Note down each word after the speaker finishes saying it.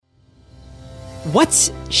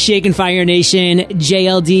What's shaking, Fire Nation?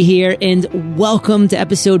 JLD here, and welcome to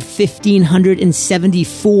episode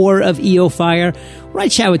 1574 of EO Fire, where I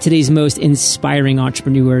chat with today's most inspiring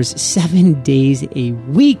entrepreneurs 7 days a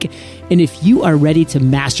week. And if you are ready to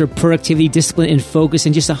master productivity, discipline, and focus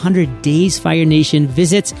in just 100 days, Fire Nation,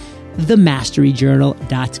 visit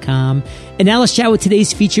themasteryjournal.com. And now let's chat with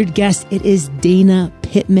today's featured guest. It is Dana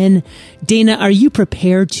Pittman. Dana, are you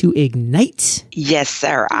prepared to ignite? Yes,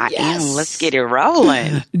 sir. I am. Let's get it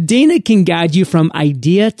rolling. Dana can guide you from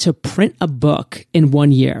idea to print a book in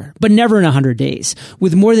 1 year, but never in 100 days.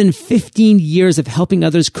 With more than 15 years of helping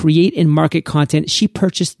others create and market content, she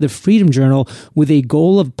purchased the Freedom Journal with a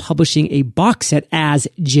goal of publishing a box set as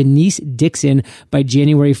JaNese Dixon by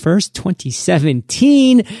January 1st,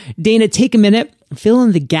 2017. Dana, take a minute, fill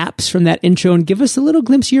in the gaps from that intro, and give us a little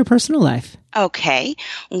glimpse of your personal life. Okay.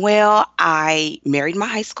 Well, I married my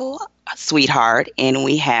high school sweetheart, and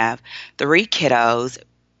we have 3 kiddos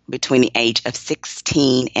between the age of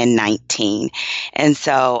 16 and 19. And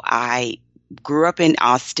so I grew up in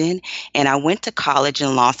Austin, and I went to college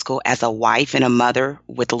and law school as a wife and a mother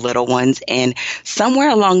with little ones. And somewhere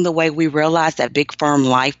along the way, we realized that big firm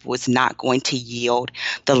life was not going to yield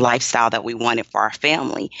the lifestyle that we wanted for our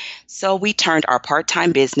family. So we turned our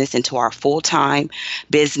part-time business into our full-time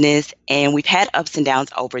business, and we've had ups and downs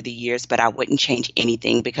over the years, but I wouldn't change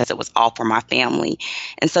anything because it was all for my family.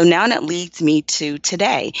 And so now that leads me to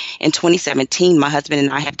today. In 2017, my husband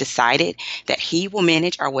and I have decided that he will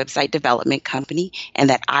manage our website development company and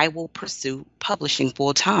that I will pursue publishing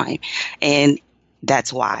full time. And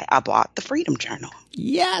that's why I bought the Freedom Journal.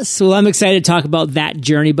 Yes. Well, I'm excited to talk about that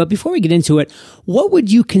journey. But before we get into it, what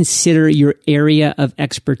would you consider your area of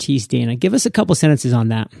expertise, Dana? Give us a couple sentences on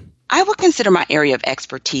that. I would consider my area of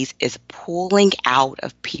expertise is pulling out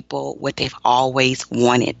of people what they've always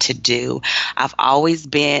wanted to do. I've always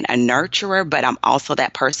been a nurturer, but I'm also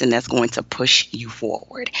that person that's going to push you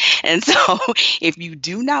forward. And so if you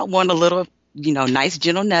do not want a little, nice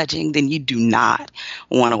gentle nudging, then you do not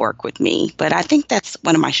want to work with me. But I think that's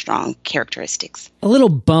one of my strong characteristics. A little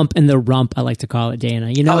bump in the rump, I like to call it,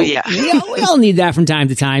 Dana. Oh, yeah. we all need that from time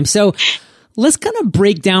to time. So let's kind of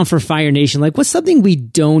break down for Fire Nation, like what's something we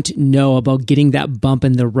don't know about getting that bump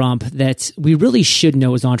in the rump that we really should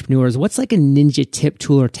know as entrepreneurs? What's like a ninja tip,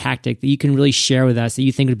 tool, or tactic that you can really share with us that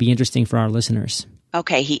you think would be interesting for our listeners?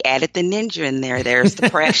 Okay, he added the ninja in there. There's the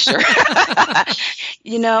pressure.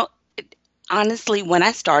 Honestly, when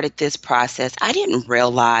I started this process, I didn't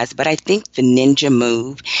realize, but I think the ninja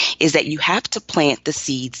move is that you have to plant the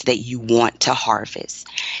seeds that you want to harvest.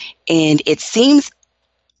 And it seems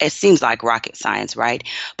like rocket science, right?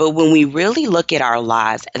 But when we really look at our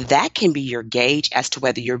lives, that can be your gauge as to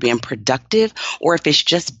whether you're being productive or if it's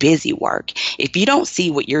just busy work. If you don't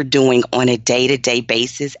see what you're doing on a day-to-day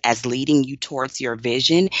basis as leading you towards your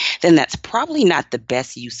vision, then that's probably not the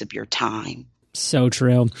best use of your time. So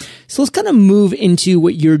true. So let's kind of move into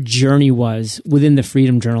what your journey was within the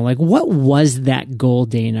Freedom Journal. Like, what was that goal,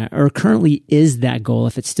 Dana, or currently is that goal,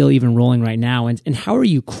 if it's still even rolling right now, and how are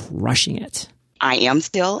you crushing it? I am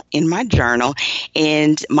still in my journal,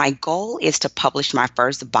 and my goal is to publish my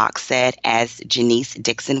first box set as JaNese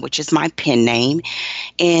Dixon, which is my pen name.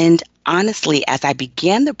 And honestly, as I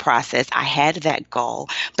began the process, I had that goal.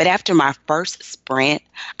 But after my first sprint,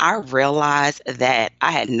 I realized that I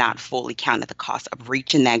had not fully counted the cost of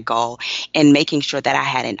reaching that goal and making sure that I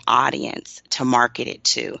had an audience to market it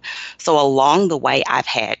to. So along the way, I've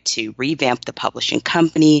had to revamp the publishing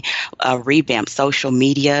company, revamp social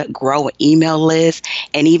media, grow an email list,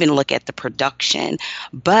 and even look at the production.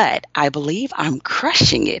 But I believe I'm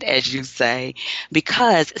crushing it, as you say,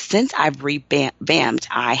 because since I've revamped,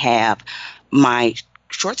 I have my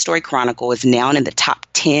short story chronicle is now in the top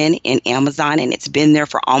 10 in Amazon, and it's been there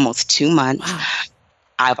for almost 2 months. Wow.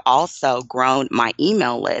 I've also grown my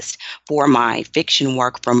email list for my fiction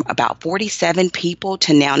work from about 47 people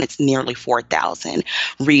to now it's nearly 4,000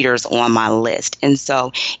 readers on my list. And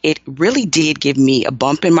so it really did give me a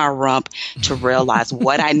bump in my rump to realize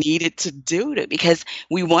what I needed to do because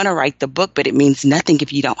we want to write the book, but it means nothing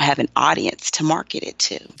if you don't have an audience to market it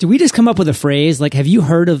to. Did we just come up with a phrase? Like, have you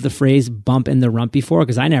heard of the phrase bump in the rump before?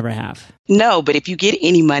 Because I never have. No, but if you get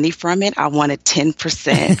any money from it, I want a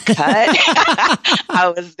 10% cut.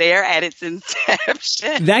 I was there at its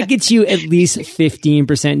inception. That gets you at least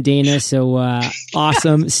 15%, Dana. So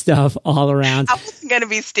awesome stuff all around. I wasn't going to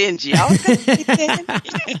be stingy. I was going to be stingy.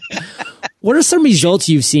 What are some results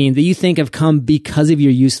you've seen that you think have come because of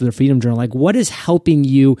your use of the Freedom Journal? Like, what is helping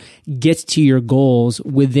you get to your goals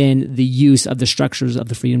within the use of the structures of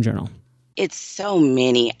the Freedom Journal? It's so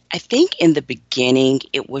many. I think in the beginning,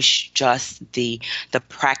 it was just the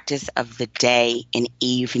practice of the day and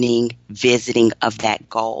evening visiting of that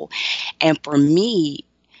goal. And for me,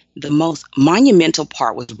 the most monumental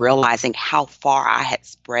part was realizing how far I had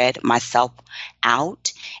spread myself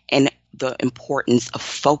out and the importance of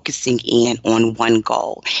focusing in on one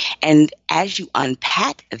goal. And as you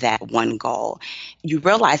unpack that one goal, you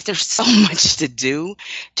realize there's so much to do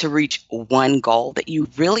to reach one goal that you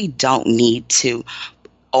really don't need to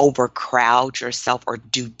overcrowd yourself or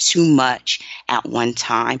do too much at one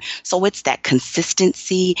time. So it's that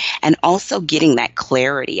consistency and also getting that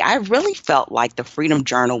clarity. I really felt like the Freedom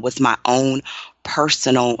Journal was my own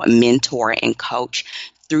personal mentor and coach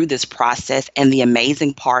through this process. And the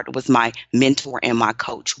amazing part was my mentor and my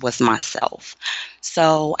coach was myself.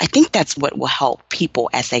 So I think that's what will help people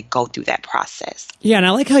as they go through that process. Yeah, and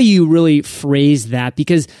I like how you really phrase that,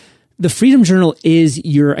 because the Freedom Journal is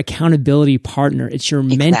your accountability partner. It's your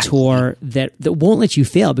mentor that won't let you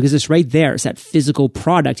fail, because it's right there. It's that physical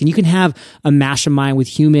product. And you can have a mastermind with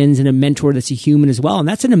humans and a mentor that's a human as well. And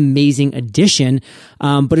that's an amazing addition.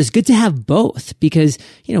 But it's good to have both, because,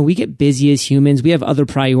 we get busy as humans. We have other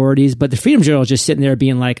priorities, but the Freedom Journal is just sitting there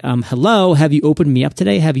being like, hello, have you opened me up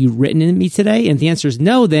today? Have you written in me today? And if the answer is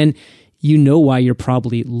no, then you know why you're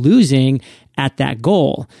probably losing at that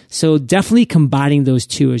goal. So definitely combining those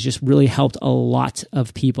two has just really helped a lot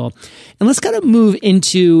of people. And let's kind of move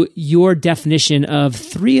into your definition of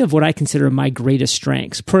 3 of what I consider my greatest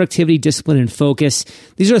strengths: productivity, discipline, and focus.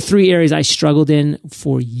 These are 3 areas I struggled in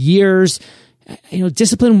for years.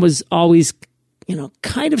 Discipline was always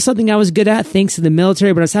kind of something I was good at thanks to the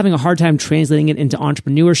military, but I was having a hard time translating it into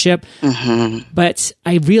entrepreneurship. Mm-hmm. But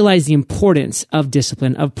I realized the importance of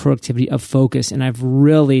discipline, of productivity, of focus, and I've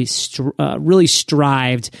really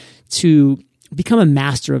strived to become a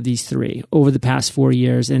master of these 3 over the past 4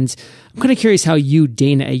 years. And I'm kind of curious how you,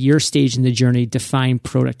 Dana, at your stage in the journey, define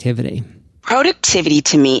productivity. Productivity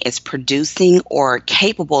to me is producing or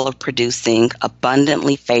capable of producing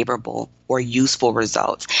abundantly favorable or useful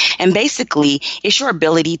results. And basically, it's your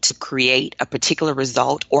ability to create a particular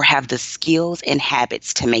result or have the skills and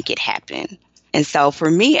habits to make it happen. And so for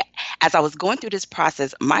me, as I was going through this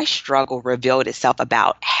process, my struggle revealed itself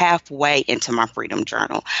about halfway into my Freedom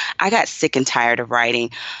Journal. I got sick and tired of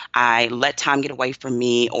writing. I let time get away from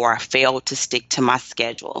me, or I failed to stick to my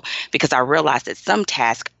schedule, because I realized that some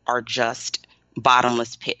tasks are just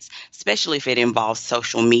bottomless pits, especially if it involves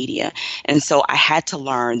social media. And so I had to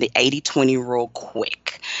learn the 80-20 rule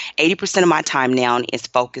quick. 80% of my time now is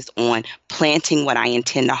focused on planting what I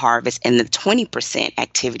intend to harvest, and the 20%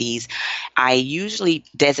 activities, I usually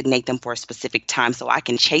designate them for a specific time so I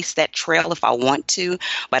can chase that trail if I want to,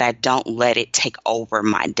 but I don't let it take over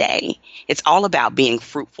my day. It's all about being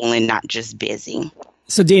fruitful and not just busy.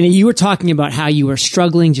 So Dana, you were talking about how you were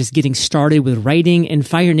struggling just getting started with writing. And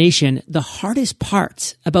Fire Nation, the hardest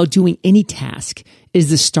part about doing any task is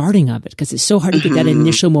the starting of it, because it's so hard to get that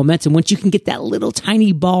initial momentum. Once you can get that little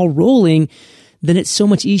tiny ball rolling, then it's so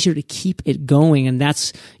much easier to keep it going. And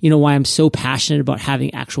that's, why I'm so passionate about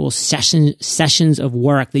having actual sessions of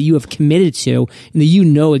work that you have committed to, and that you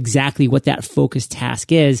know exactly what that focused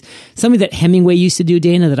task is. Something that Hemingway used to do,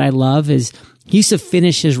 Dana, that I love, is he used to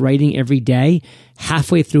finish his writing every day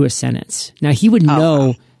halfway through a sentence. Now, he would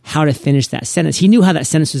know how to finish that sentence. He knew how that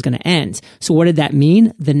sentence was going to end. So what did that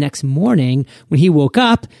mean? The next morning, when he woke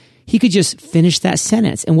up, he could just finish that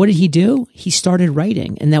sentence. And what did he do? He started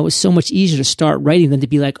writing. And that was so much easier to start writing than to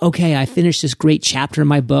be like, okay, I finished this great chapter in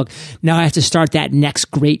my book. Now I have to start that next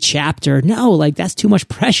great chapter. No, that's too much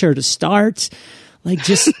pressure to start.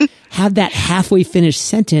 Just have that halfway finished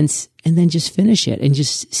sentence and then just finish it and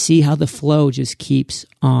just see how the flow just keeps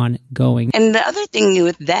on going. And the other thing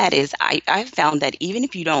with that is I found that even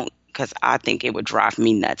if you don't, because I think it would drive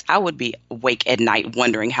me nuts, I would be awake at night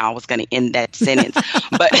wondering how I was going to end that sentence.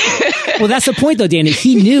 But well, that's the point though, Dana.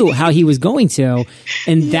 He knew how he was going to,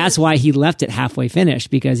 and that's why he left it halfway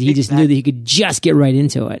finished, because he just knew that he could just get right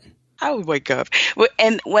into it. I would wake up.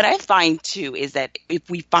 And what I find too is that if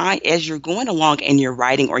we find, as you're going along and you're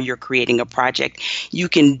writing or you're creating a project, you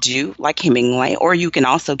can do like Hemingway, or you can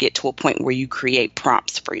also get to a point where you create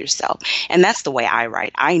prompts for yourself. And that's the way I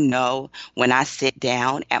write. I know when I sit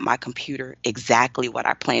down at my computer exactly what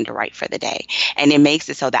I plan to write for the day. And it makes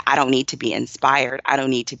it so that I don't need to be inspired. I don't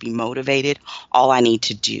need to be motivated. All I need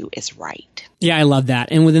to do is write. Yeah, I love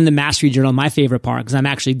that. And within the Mastery Journal, my favorite part, because I'm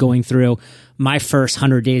actually going through my first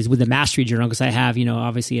 100 days with the Mastery Journal, because I have,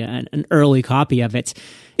 obviously an early copy of it,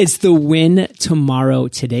 It's the win tomorrow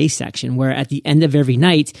today section, where at the end of every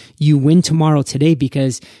night, you win tomorrow today,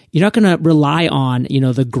 because you're not going to rely on,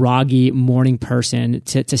 the groggy morning person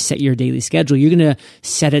to set your daily schedule. You're going to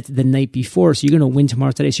set it the night before. So you're going to win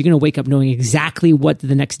tomorrow today. So you're going to wake up knowing exactly what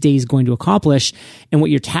the next day is going to accomplish and what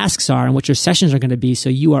your tasks are and what your sessions are going to be. So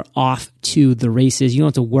you are off to the races. You don't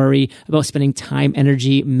have to worry about spending time,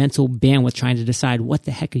 energy, mental bandwidth trying to decide what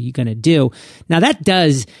the heck are you going to do. Now that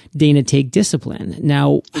does, Dana, take discipline.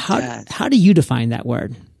 Now, how do you define that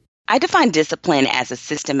word? I define discipline as a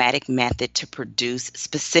systematic method to produce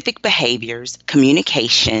specific behaviors,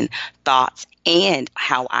 communication, thoughts, and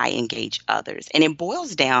how I engage others. And it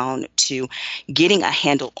boils down to getting a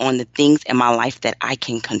handle on the things in my life that I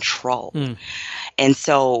can control. And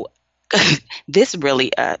so this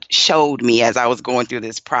really showed me, as I was going through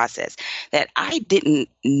this process, that I didn't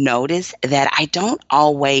notice that I don't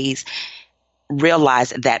always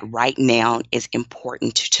realize that right now is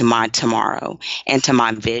important to my tomorrow and to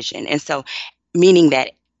my vision. And so, meaning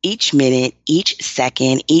that each minute, each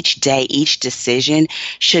second, each day, each decision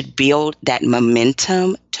should build that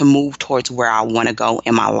momentum to move towards where I want to go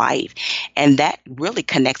in my life. And that really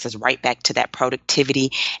connects us right back to that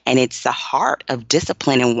productivity. And it's the heart of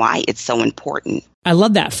discipline and why it's so important. I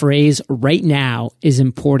love that phrase, right now is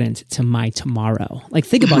important to my tomorrow. Like,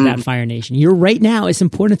 think about that, Fire Nation. Your right now is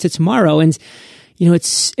important to tomorrow. And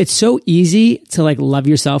it's so easy to love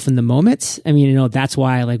yourself in the moment. I mean, that's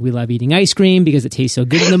why we love eating ice cream, because it tastes so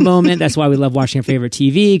good in the moment. That's why we love watching our favorite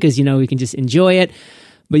TV, because we can just enjoy it.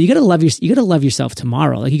 But you gotta love yourself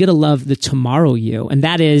tomorrow. You gotta love the tomorrow you. And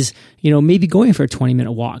that is, maybe going for a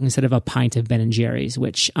 20-minute walk instead of a pint of Ben & Jerry's,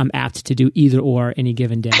 which I'm apt to do either or any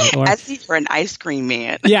given day. Or I see you're an ice cream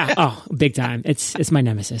man. Yeah. Oh, big time. It's my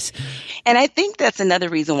nemesis. And I think that's another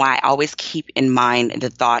reason why I always keep in mind the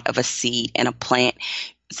thought of a seed and a plant.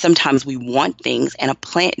 Sometimes we want things, and a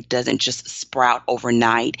plant doesn't just sprout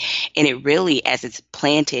overnight. And it really, as it's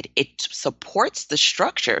planted, it supports the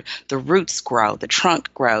structure. The roots grow, the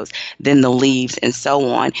trunk grows, then the leaves, and so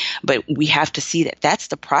on. But we have to see that that's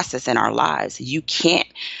the process in our lives. You can't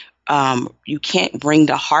bring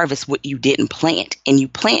to harvest what you didn't plant, and you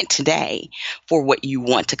plant today for what you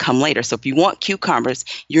want to come later. So if you want cucumbers,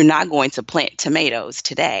 you're not going to plant tomatoes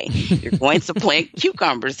today. You're going to plant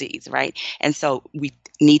cucumber seeds, right? And so we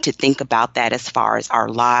need to think about that as far as our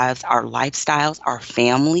lives, our lifestyles, our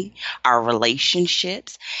family, our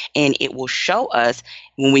relationships, and it will show us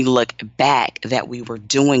when we look back that we were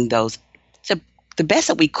doing those the best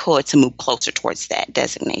that we could to move closer towards that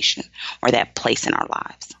designation or that place in our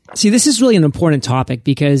lives. See, this is really an important topic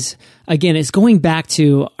because, again, it's going back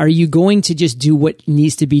to, are you going to just do what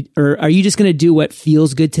needs to be, or are you just going to do what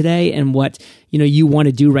feels good today and what, you want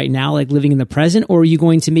to do right now, like living in the present? Or are you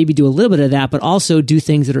going to maybe do a little bit of that, but also do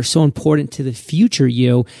things that are so important to the future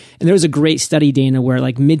you? And there was a great study, Dana, where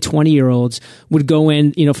mid-20-year-olds would go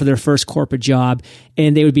in, for their first corporate job,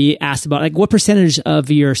 and they would be asked about what percentage of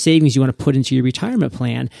your savings you want to put into your retirement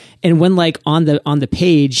plan. And when on the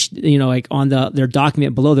page, on their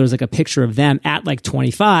document below, there was a picture of them at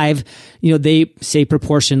 25, they say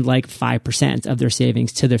proportioned 5% of their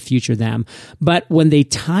savings to their future them. But when they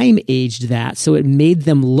time aged that, so it made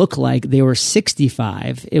them look like they were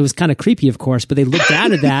 65. It was kind of creepy, of course, but they looked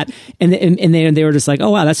down at that and they were just like,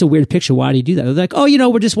 oh wow, that's a weird picture. Why do you do that? They're like, oh,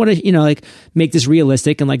 we just want to, make this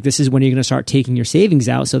realistic. And this is when you're going to start taking your savings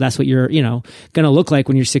out. So that's what you're, going to look like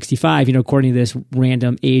when you're 65, according to this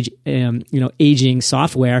random aging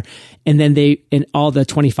software. And then all the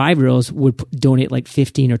 25-year-olds would donate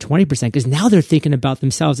 15 or 20% because now they're thinking about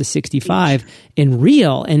themselves at 65 in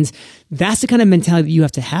real. And that's the kind of mentality that you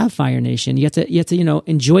have to have, Fire Nation. You have to,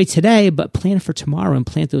 enjoy today, but plan for tomorrow and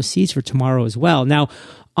plant those seeds for tomorrow as well. Now,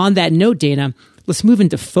 on that note, Dana, let's move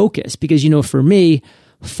into focus because, for me,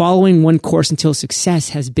 following one course until success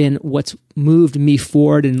has been what's moved me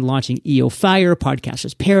forward in launching EO Fire,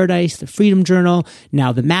 Podcaster's Paradise, the Freedom Journal,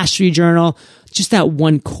 now the Mastery Journal, just that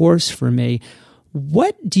one course for me.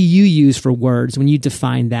 What do you use for words when you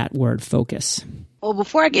define that word focus? Well,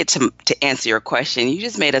 before I get to answer your question, you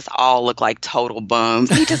just made us all look like total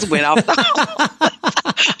bums. We just went off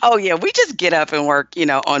the oh, yeah, we just get up and work,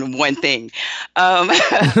 on one thing.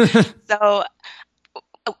 So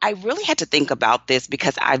I really had to think about this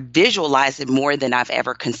because I visualized it more than I've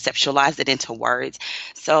ever conceptualized it into words.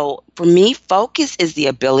 So for me, focus is the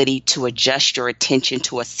ability to adjust your attention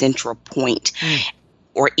to a central point.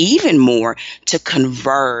 Or even more, to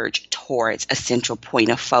converge towards a central point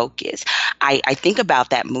of focus. I think about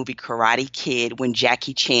that movie Karate Kid when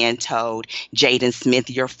Jackie Chan told Jaden Smith,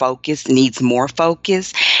 your focus needs more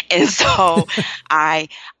focus. And so I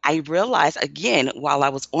realized again, while I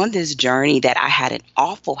was on this journey, that I had an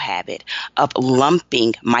awful habit of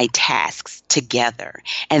lumping my tasks together.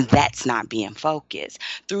 And that's not being focused.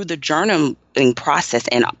 Through the journaling process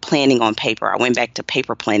and planning on paper, I went back to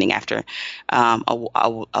paper planning after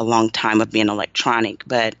a long time of being electronic.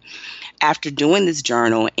 But after doing this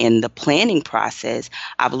journal and the planning process,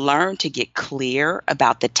 I've learned to get clear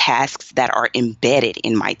about the tasks that are embedded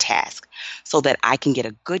in my task so that I can get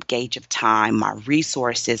a good gauge of time, my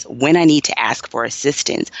resources, when I need to ask for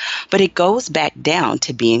assistance. But it goes back down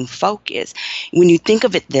to being focused. When you think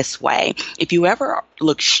of it this way, if you ever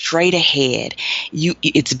look straight ahead,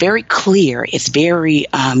 it's very clear. It's very,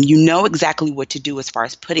 you know exactly what to do as far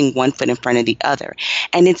as putting one foot in front of the other.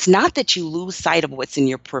 And it's not that you lose sight of what's in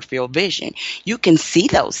your peripheral vision. You can see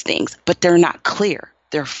those things, but they're not clear.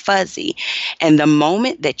 They're fuzzy. And the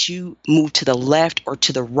moment that you move to the left or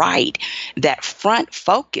to the right, that front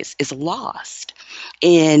focus is lost.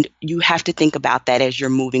 And you have to think about that as you're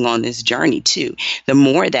moving on this journey too. The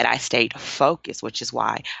more that I stayed focused, which is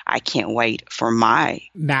why I can't wait for my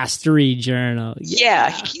mastery journal. Yeah,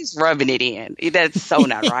 he's rubbing it in. That's so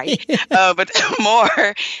not right. But the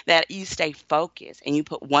more that you stay focused and you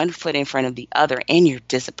put one foot in front of the other, and you're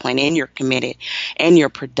disciplined and you're committed and you're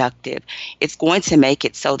productive, it's going to make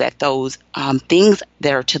it so that those things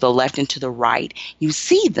that are to the left and to the right, you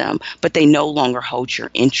see them, but they no longer hold your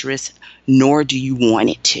interest, nor do you want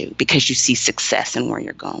it to, because you see success in where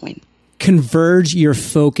you're going. Converge your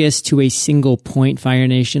focus to a single point, Fire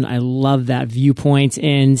Nation. I love that viewpoint.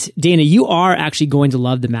 And Dana, you are actually going to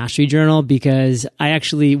love the Mastery Journal, because I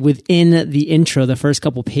actually, within the intro, the first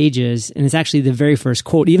couple pages, and it's actually the very first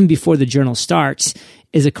quote, even before the journal starts,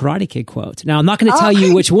 is a Karate Kid quote. Now, I'm not going to tell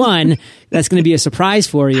you which one. That's going to be a surprise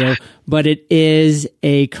for you, but it is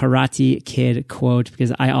a Karate Kid quote,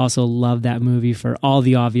 because I also love that movie for all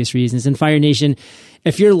the obvious reasons. And Fire Nation,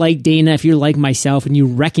 if you're like Dana, if you're like myself, and you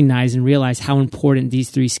recognize and realize how important these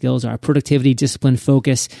three skills are, productivity, discipline,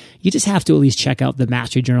 focus, you just have to at least check out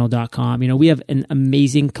themasteryjournal.com. You know, we have an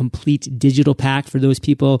amazing complete digital pack for those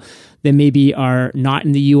people that maybe are not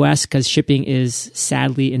in the US, because shipping is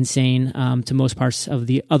sadly insane to most parts of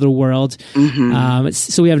the other world.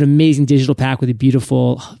 So we have an amazing digital pack with a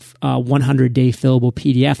beautiful 100-day fillable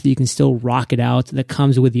PDF that you can still rock it out, that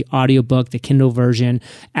comes with the audiobook, the Kindle version,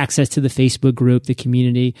 access to the Facebook group, the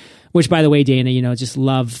community, which, by the way, Dana, you know, just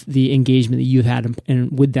love the engagement that you've had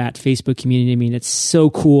and with that Facebook community. I mean, it's so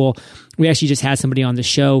cool. We actually just had somebody on the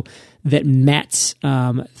show that met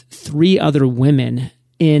 3 other women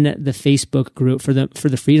in the Facebook group for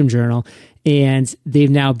the Freedom Journal, and they've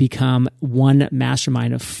now become one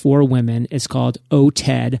mastermind of 4 women. It's called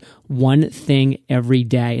OTED, One Thing Every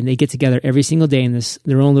Day, and they get together every single day in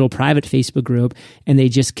their own little private Facebook group, and they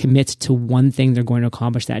just commit to one thing they're going to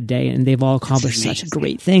accomplish that day. And they've all accomplished such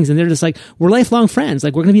great things, and they're just like, we're lifelong friends.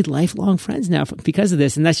 Like, we're going to be lifelong friends now because of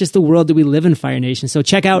this. And that's just the world that we live in, Fire Nation. So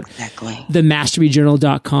check out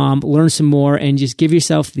themasteryjournal.com, learn some more, and just give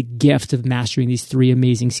yourself the gift of mastering these 3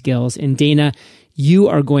 amazing skills. And Dana, you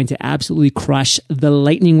are going to absolutely crush the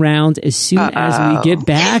lightning round as soon as we get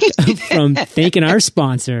back from thanking our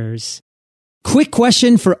sponsors. Quick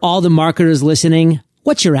question for all the marketers listening.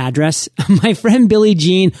 What's your address? My friend Billie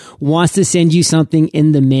Jean wants to send you something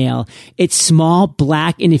in the mail. It's small,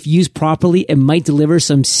 black, and if used properly, it might deliver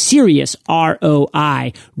some serious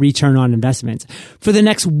ROI, return on investment. For the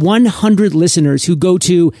next 100 listeners who go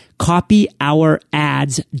to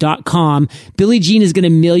copyourads.com, Billie Jean is going to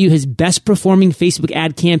mail you his best performing Facebook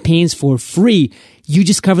ad campaigns for free. You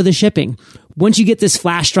just cover the shipping. Once you get this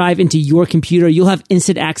flash drive into your computer, you'll have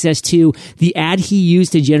instant access to the ad he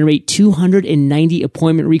used to generate 290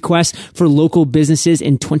 appointment requests for local businesses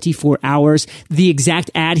in 24 hours, the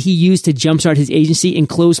exact ad he used to jumpstart his agency and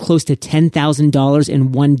close close to $10,000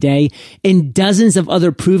 in one day, and dozens of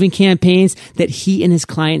other proven campaigns that he and his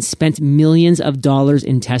clients spent millions of dollars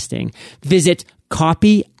in testing. Visit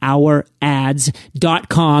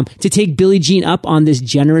copyourads.com to take Billie Jean up on this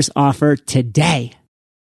generous offer today.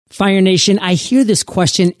 Fire Nation, I hear this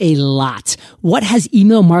question a lot. What has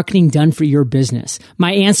email marketing done for your business?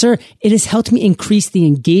 My answer, it has helped me increase the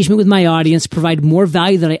engagement with my audience, provide more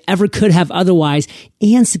value than I ever could have otherwise,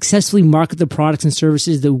 and successfully market the products and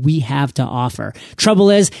services that we have to offer. Trouble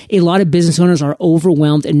is, a lot of business owners are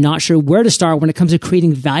overwhelmed and not sure where to start when it comes to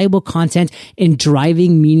creating valuable content and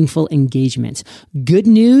driving meaningful engagement. Good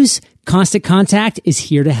news, Constant Contact is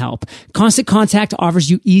here to help. Constant Contact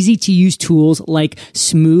offers you easy-to-use tools like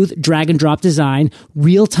smooth drag-and-drop design,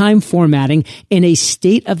 real-time formatting, and a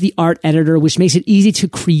state-of-the-art editor, which makes it easy to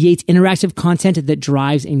create interactive content that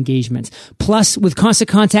drives engagement. Plus, with Constant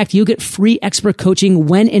Contact, you'll get free expert coaching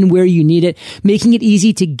when and where you need it, making it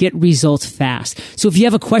easy to get results fast. So if you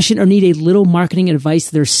have a question or need a little marketing advice,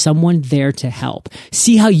 there's someone there to help.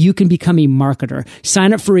 See how you can become a marketer.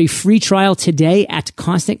 Sign up for a free trial today at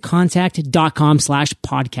constantcontact.com/podcast.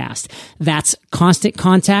 That's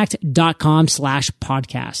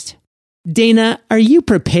constantcontact.com/podcast. Dana, are you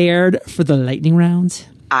prepared for the lightning round?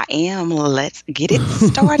 I am. Let's get it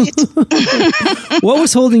started. What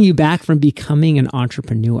was holding you back from becoming an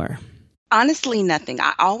entrepreneur? Honestly, nothing.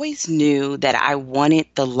 I always knew that I wanted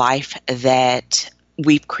the life that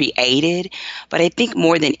we've created, but I think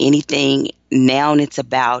more than anything, now it's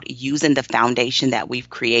about using the foundation that we've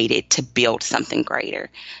created to build something greater.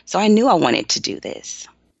 So I knew I wanted to do this.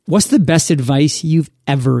 What's the best advice you've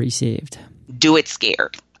ever received? Do it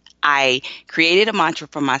scared. I created a mantra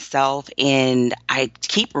for myself, and I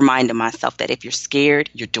keep reminding myself that if you're scared,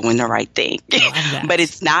 you're doing the right thing. But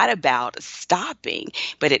it's not about stopping,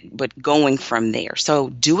 but going from there. So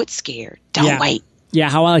do it scared. Don't wait. Yeah,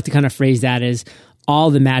 how I like to kind of phrase that is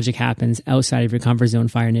all the magic happens outside of your comfort zone,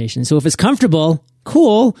 Fire Nation. So if it's comfortable,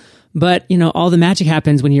 cool. But, all the magic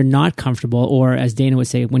happens when you're not comfortable, or as Dana would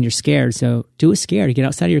say, when you're scared. So do it scared. Get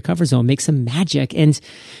outside of your comfort zone, make some magic. And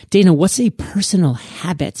Dana, what's a personal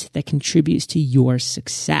habit that contributes to your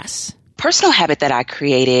success? Personal habit that I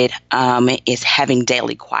created is having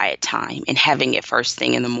daily quiet time and having it first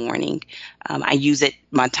thing in the morning. I use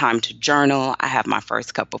my time to journal. I have my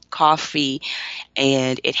first cup of coffee,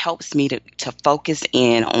 and it helps me to focus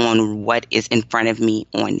in on what is in front of me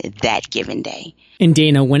on that given day. And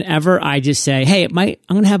Dana, whenever I just say, hey, I'm going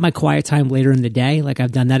to have my quiet time later in the day, like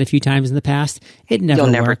I've done that a few times in the past, it never works.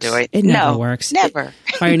 You'll never do it. It never works. Never.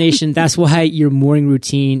 Fire Nation, that's why your morning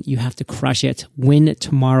routine, you have to crush it. Win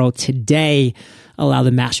tomorrow, today. Allow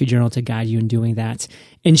the Mastery Journal to guide you in doing that.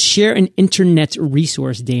 And share an internet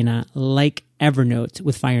resource, Dana, like Evernote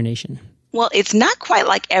with Fire Nation. Well, it's not quite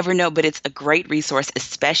like Evernote, but it's a great resource,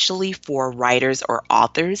 especially for writers or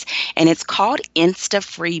authors. And it's called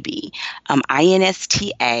InstaFreebie,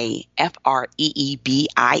 InstaFreebie,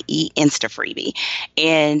 InstaFreebie.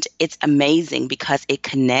 And it's amazing because it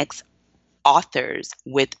connects authors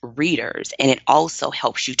with readers, and it also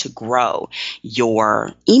helps you to grow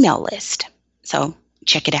your email list. So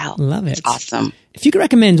check it out. Love it. It's awesome. If you could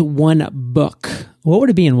recommend one book, what would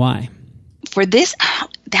it be and why? For this,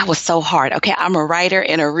 that was so hard. Okay, I'm a writer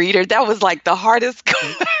and a reader. That was like the hardest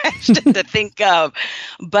question to think of.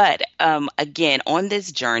 But again, on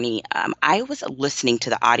this journey, I was listening to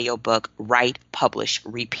the audiobook Write, Publish,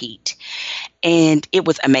 Repeat. And it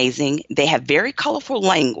was amazing. They have very colorful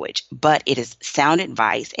language, but it is sound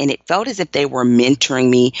advice. And it felt as if they were mentoring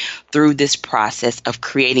me through this process of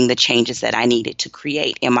creating the changes that I needed to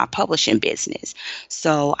create in my publishing business.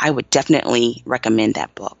 So I would definitely recommend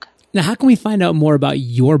that book. Now, how can we find out more about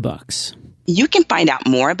your books? You can find out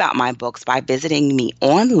more about my books by visiting me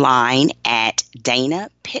online at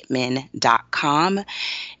danapittman.com.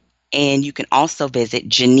 And you can also visit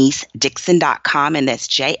JaNeseDixon.com, and that's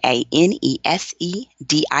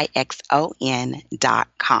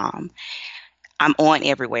JaNeseDixon.com. I'm on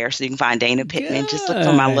everywhere, so you can find Dana Pittman. Just look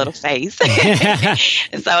for my little face. So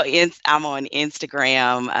I'm on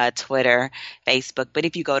Instagram, Twitter, Facebook. But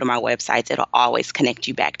if you go to my websites, it'll always connect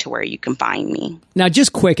you back to where you can find me. Now,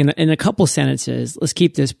 just quick, in a couple sentences, let's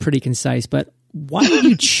keep this pretty concise, but why did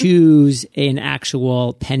you choose an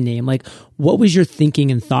actual pen name? Like, what was your thinking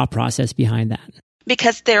and thought process behind that?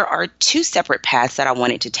 Because there are two separate paths that I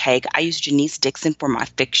wanted to take. I use JaNese Dixon for my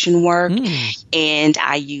fiction work, and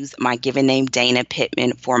I use my given name Dana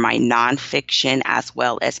Pittman for my nonfiction as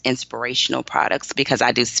well as inspirational products, because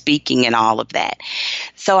I do speaking and all of that.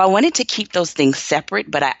 So I wanted to keep those things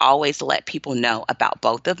separate, but I always let people know about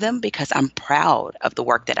both of them because I'm proud of the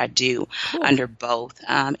work that I do under both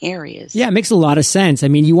areas. Yeah, it makes a lot of sense. I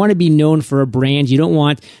mean, you want to be known for a brand. You don't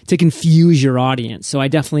want to confuse your audience. So I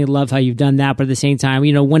definitely love how you've done that, but at the same time,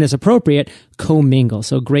 when it's appropriate, commingle.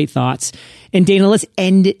 So great thoughts. And Dana, let's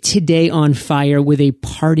end today on fire with a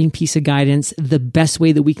parting piece of guidance, the best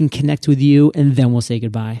way that we can connect with you, and then we'll say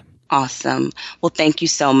goodbye. Awesome. Well, thank you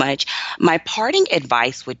so much. My parting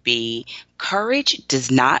advice would be courage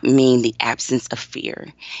does not mean the absence of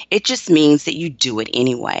fear. It just means that you do it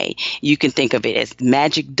anyway. You can think of it as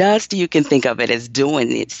magic dust. You can think of it as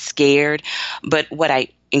doing it scared. But what I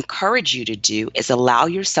encourage you to do is allow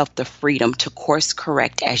yourself the freedom to course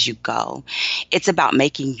correct as you go. It's about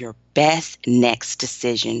making your best next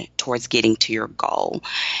decision towards getting to your goal.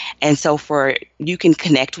 And so you can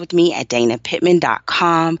connect with me at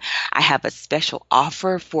danapittman.com. I have a special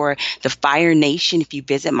offer for the Fire Nation. If you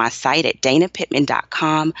visit my site at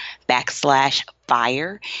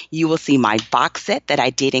danapittman.com/fire, you will see my box set that I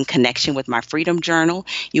did in connection with my Freedom Journal.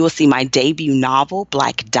 You will see my debut novel,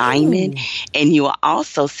 Black Diamond, and you will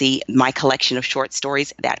also see my collection of short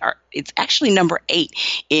stories it's actually number 8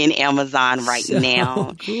 in Amazon right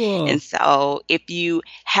now. Cool. And so if you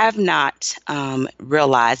have not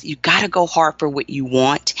realized, you got to go hard for what you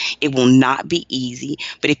want. It will not be easy,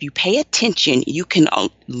 but if you pay attention, you can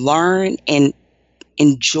learn and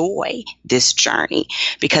enjoy this journey,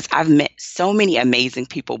 because I've met so many amazing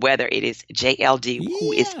people, whether it is JLD,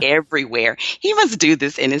 who is everywhere. He must do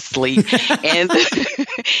this in his sleep, and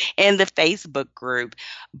the Facebook group.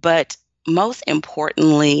 But most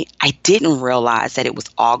importantly, I didn't realize that it was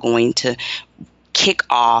all going to kick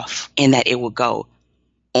off and that it would go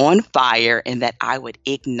on fire and that I would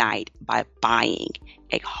ignite by buying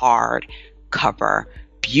a hardcover,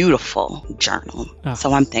 beautiful journal.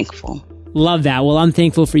 So I'm thankful. Love that. Well, I'm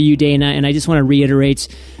thankful for you, Dana. And I just want to reiterate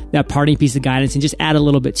that parting piece of guidance and just add a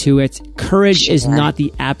little bit to it. Courage is not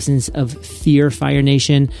the absence of fear, Fire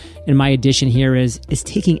Nation. And my addition here is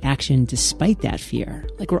taking action despite that fear.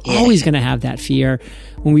 Like, we're always going to have that fear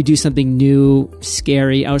when we do something new,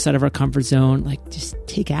 scary, outside of our comfort zone. Like, just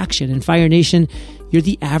take action. And Fire Nation, you're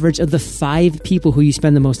the average of the 5 people who you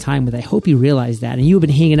spend the most time with. I hope you realize that. And you've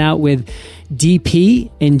been hanging out with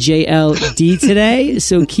DP and JLD today.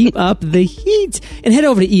 So keep up the heat and head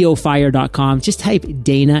over to eofire.com. Just type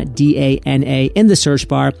Dana, D-A-N-A, in the search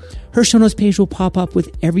bar. Her show notes page will pop up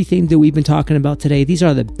with everything that we've been talking about today. These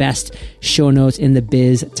are the best show notes in the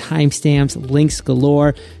biz. Timestamps, links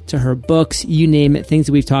galore to her books, you name it, things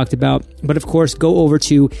that we've talked about. But of course, go over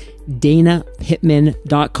to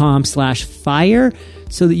danapittman.com/fire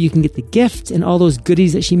so that you can get the gift and all those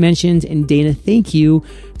goodies that she mentioned. And Dana, thank you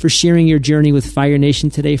for sharing your journey with Fire Nation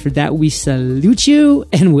today. For that, we salute you,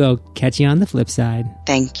 and we'll catch you on the flip side.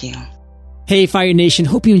 Thank you. Hey, Fire Nation.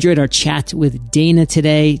 Hope you enjoyed our chat with Dana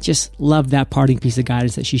today. Just love that parting piece of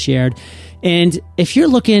guidance that she shared. And if you're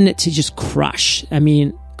looking to just crush,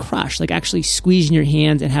 like actually squeeze in your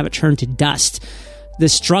hand and have it turn to dust, the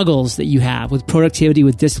struggles that you have with productivity,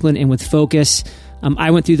 with discipline, and with focus.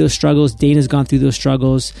 I went through those struggles. Dana's gone through those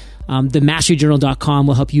struggles. TheMasteryJournal.com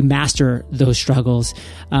will help you master those struggles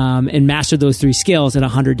and master those 3 skills in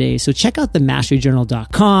 100 days. So check out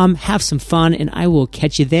TheMasteryJournal.com, have some fun, and I will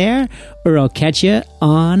catch you there, or I'll catch you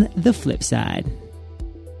on the flip side.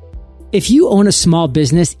 If you own a small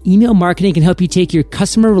business, email marketing can help you take your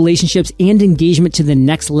customer relationships and engagement to the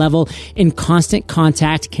next level, and Constant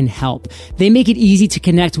Contact can help. They make it easy to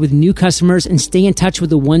connect with new customers and stay in touch with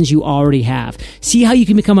the ones you already have. See how you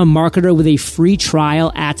can become a marketer with a free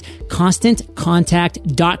trial at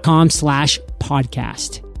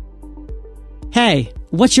constantcontact.com/podcast. Hey,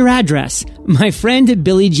 what's your address? My friend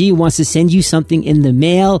Billy G wants to send you something in the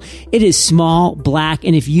mail. It is small, black,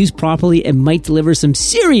 and if used properly, it might deliver some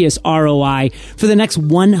serious ROI for the next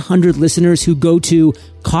 100 listeners who go to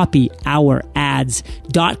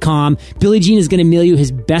copyourads.com. Billy Jean is going to mail you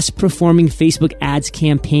his best performing Facebook ads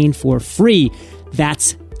campaign for free.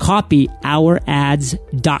 That's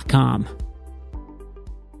copyourads.com.